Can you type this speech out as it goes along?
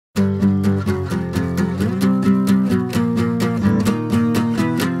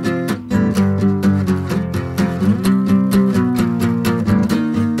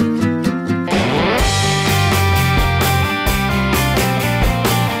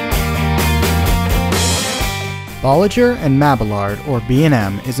Bolliger and Mabillard, or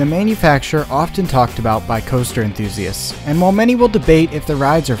B&M, is a manufacturer often talked about by coaster enthusiasts, and while many will debate if the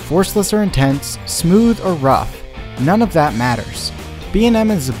rides are forceless or intense, smooth or rough, none of that matters. B&M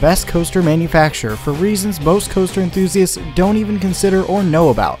is the best coaster manufacturer for reasons most coaster enthusiasts don't even consider or know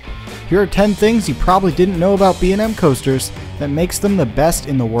about. Here are 10 things you probably didn't know about B&M coasters that makes them the best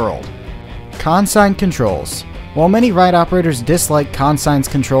in the world. Consigned controls. While many ride operators dislike consigned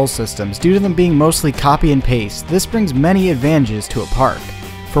control systems due to them being mostly copy and paste, this brings many advantages to a park.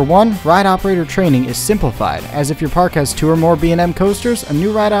 For one, ride operator training is simplified, as if your park has 2 or more B&M coasters, a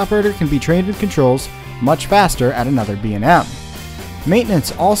new ride operator can be trained in controls much faster at another B&M.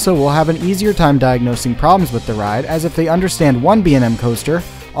 Maintenance also will have an easier time diagnosing problems with the ride, as if they understand one B&M coaster,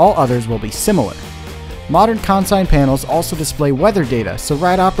 all others will be similar. Modern consigned panels also display weather data, so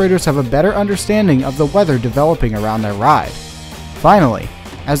ride operators have a better understanding of the weather developing around their ride. Finally,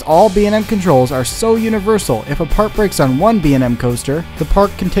 as all B&M controls are so universal, if a part breaks on one B&M coaster, the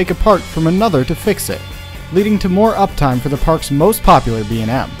park can take a part from another to fix it, leading to more uptime for the park's most popular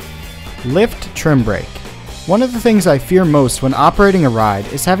B&M. Lift trim brake. One of the things I fear most when operating a ride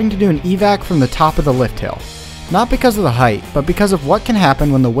is having to do an evac from the top of the lift hill. Not because of the height, but because of what can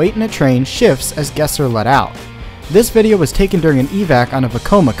happen when the weight in a train shifts as guests are let out. This video was taken during an evac on a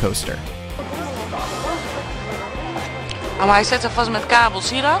Vekoma coaster. Maar hij zet er vast met kabels,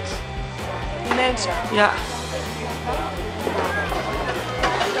 zie je dat? Ineens ja. Ja.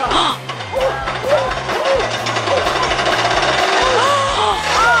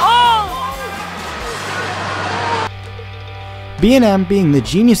 B&M, being the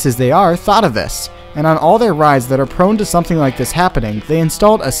geniuses they are, thought of this. And on all their rides that are prone to something like this happening, they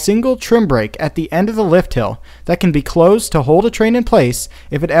installed a single trim brake at the end of the lift hill that can be closed to hold a train in place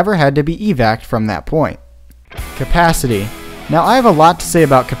if it ever had to be evac'd from that point. Capacity. Now I have a lot to say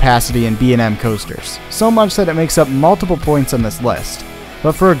about capacity in B&M coasters, so much that it makes up multiple points on this list.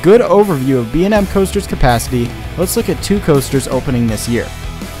 But for a good overview of B&M coasters' capacity, let's look at 2 coasters opening this year.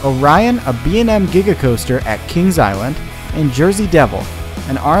 Orion, a B&M Giga coaster at Kings Island, and Jersey Devil,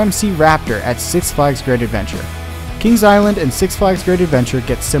 an RMC Raptor at Six Flags Great Adventure. Kings Island and Six Flags Great Adventure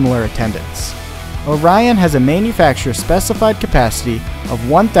get similar attendance. Orion has a manufacturer specified capacity of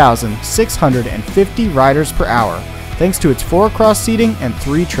 1,650 riders per hour, thanks to its 4-across seating and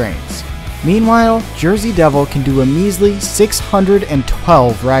 3 trains. Meanwhile, Jersey Devil can do a measly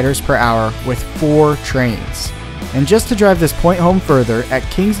 612 riders per hour with 4 trains. And just to drive this point home further, at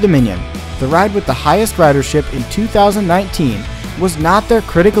Kings Dominion, the ride with the highest ridership in 2019 was not their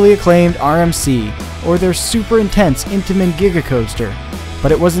critically acclaimed RMC or their super intense Intamin Giga coaster,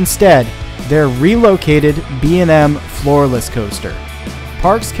 but it was instead their relocated B&M floorless coaster.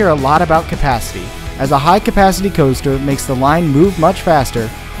 Parks care a lot about capacity, as a high capacity coaster makes the line move much faster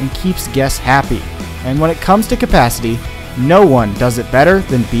and keeps guests happy. And when it comes to capacity, no one does it better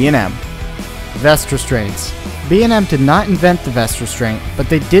than B&M. Vest restraints. B&M did not invent the vest restraint, but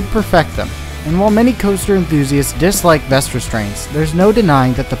they did perfect them. And while many coaster enthusiasts dislike vest restraints, there's no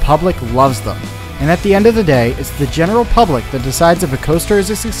denying that the public loves them. And at the end of the day, it's the general public that decides if a coaster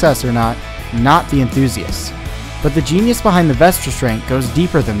is a success or not the enthusiasts. But the genius behind the vest restraint goes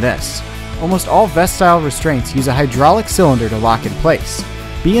deeper than this. Almost all vest-style restraints use a hydraulic cylinder to lock in place.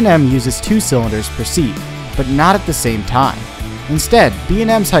 B&M uses 2 cylinders per seat, but not at the same time. Instead,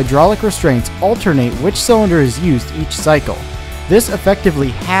 B&M's hydraulic restraints alternate which cylinder is used each cycle. This effectively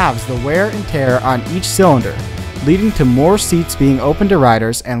halves the wear and tear on each cylinder, leading to more seats being open to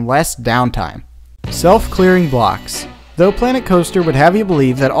riders and less downtime. Self-clearing blocks. Though Planet Coaster would have you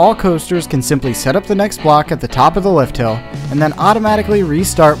believe that all coasters can simply set up the next block at the top of the lift hill and then automatically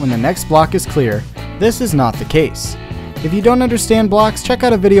restart when the next block is clear, this is not the case. If you don't understand blocks, check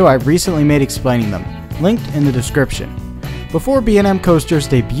out a video I recently made explaining them, linked in the description. Before B&M coasters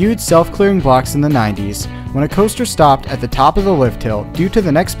debuted self-clearing blocks in the 90s, when a coaster stopped at the top of the lift hill due to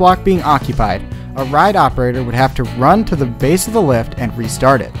the next block being occupied, a ride operator would have to run to the base of the lift and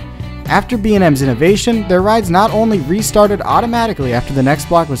restart it. After B&M's innovation, their rides not only restarted automatically after the next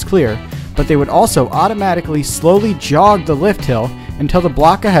block was clear, but they would also automatically slowly jog the lift hill until the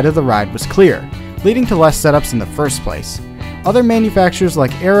block ahead of the ride was clear, leading to less setups in the first place. Other manufacturers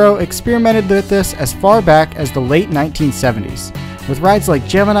like Arrow experimented with this as far back as the late 1970s, with rides like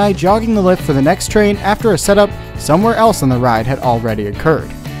Gemini jogging the lift for the next train after a setup somewhere else on the ride had already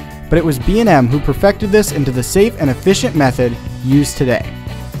occurred. But it was B&M who perfected this into the safe and efficient method used today.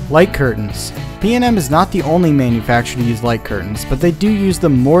 Light curtains. B&M is not the only manufacturer to use light curtains, but they do use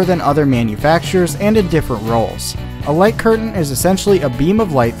them more than other manufacturers and in different roles. A light curtain is essentially a beam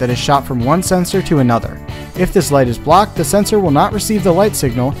of light that is shot from one sensor to another. If this light is blocked, the sensor will not receive the light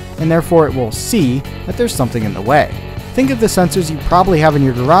signal, and therefore it will see that there's something in the way. Think of the sensors you probably have in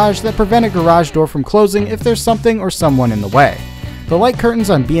your garage that prevent a garage door from closing if there's something or someone in the way. The light curtains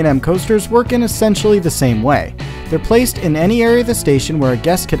on B&M coasters work in essentially the same way. They're placed in any area of the station where a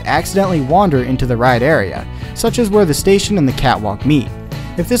guest could accidentally wander into the ride area, such as where the station and the catwalk meet.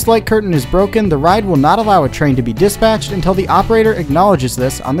 If this light curtain is broken, the ride will not allow a train to be dispatched until the operator acknowledges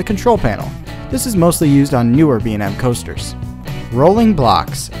this on the control panel. This is mostly used on newer B&M coasters. Rolling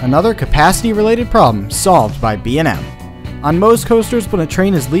blocks, another capacity-related problem solved by B&M. On most coasters, when a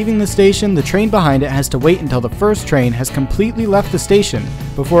train is leaving the station, the train behind it has to wait until the first train has completely left the station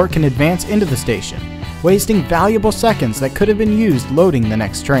before it can advance into the station, wasting valuable seconds that could have been used loading the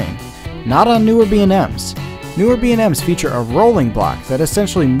next train. Not on newer B&Ms. Newer B&Ms feature a rolling block that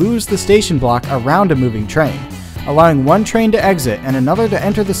essentially moves the station block around a moving train, allowing one train to exit and another to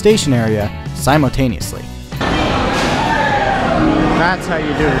enter the station area simultaneously. That's how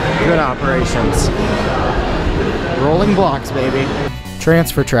you do good operations. Rolling blocks, baby.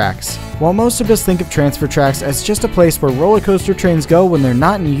 Transfer tracks. While most of us think of transfer tracks as just a place where roller coaster trains go when they're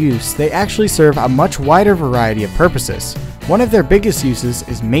not in use, they actually serve a much wider variety of purposes. One of their biggest uses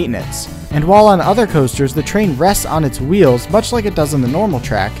is maintenance. And while on other coasters the train rests on its wheels much like it does on the normal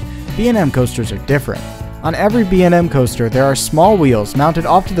track, B&M coasters are different. On every B&M coaster there are small wheels mounted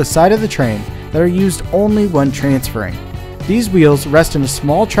off to the side of the train that are used only when transferring. These wheels rest in a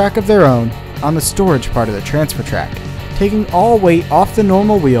small track of their own on the storage part of the transfer track, taking all weight off the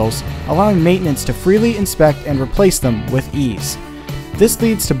normal wheels, allowing maintenance to freely inspect and replace them with ease. This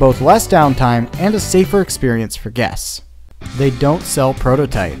leads to both less downtime and a safer experience for guests. They don't sell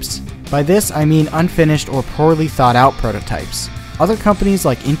prototypes. By this I mean unfinished or poorly thought out prototypes. Other companies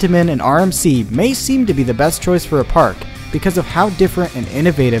like Intamin and RMC may seem to be the best choice for a park because of how different and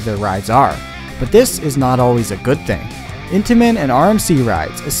innovative their rides are, but this is not always a good thing. Intamin and RMC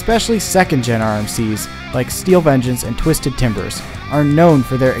rides, especially second-gen RMCs like Steel Vengeance and Twisted Timbers, are known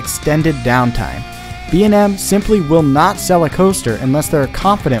for their extended downtime. B&M simply will not sell a coaster unless they are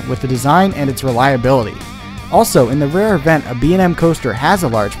confident with the design and its reliability. Also, in the rare event a B&M coaster has a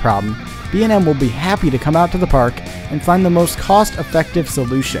large problem, B&M will be happy to come out to the park and find the most cost-effective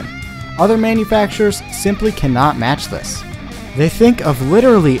solution. Other manufacturers simply cannot match this. They think of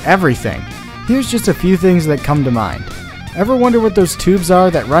literally everything. Here's just a few things that come to mind. Ever wonder what those tubes are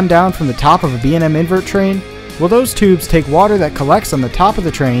that run down from the top of a B&M invert train? Well, those tubes take water that collects on the top of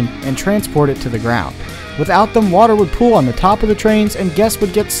the train and transport it to the ground. Without them, water would pool on the top of the trains and guests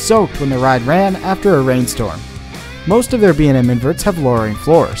would get soaked when the ride ran after a rainstorm. Most of their B&M inverts have lowering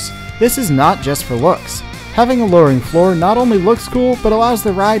floors. This is not just for looks. Having a lowering floor not only looks cool, but allows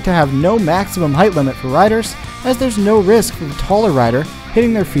the ride to have no maximum height limit for riders, as there's no risk for the taller rider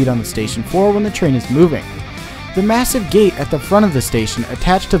hitting their feet on the station floor when the train is moving. The massive gate at the front of the station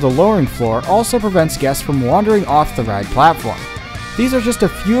attached to the lowering floor also prevents guests from wandering off the ride platform. These are just a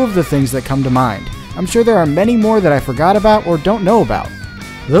few of the things that come to mind. I'm sure there are many more that I forgot about or don't know about.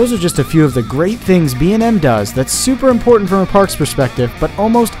 Those are just a few of the great things B&M does that's super important from a park's perspective, but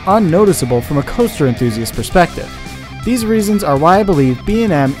almost unnoticeable from a coaster enthusiast perspective. These reasons are why I believe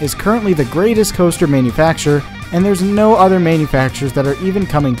B&M is currently the greatest coaster manufacturer, and there's no other manufacturers that are even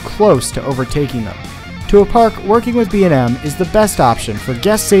coming close to overtaking them. To a park, working with B&M is the best option for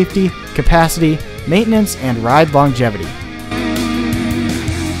guest safety, capacity, maintenance, and ride longevity.